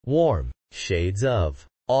Warm shades of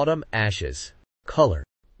autumn ashes. Color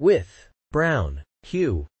with brown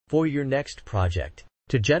hue for your next project.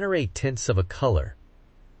 To generate tints of a color,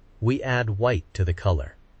 we add white to the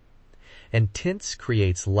color. And tints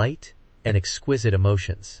creates light and exquisite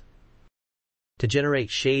emotions. To generate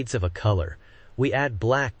shades of a color, we add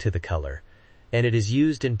black to the color, and it is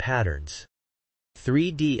used in patterns.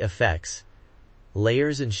 3D effects,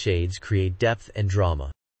 layers and shades create depth and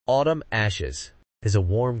drama. Autumn ashes is a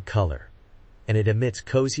warm color, and it emits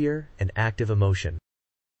cozier and active emotion.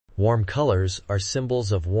 Warm colors are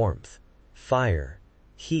symbols of warmth, fire,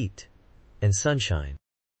 heat, and sunshine.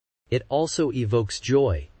 It also evokes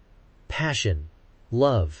joy, passion,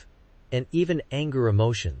 love, and even anger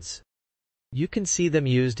emotions. You can see them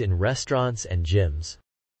used in restaurants and gyms.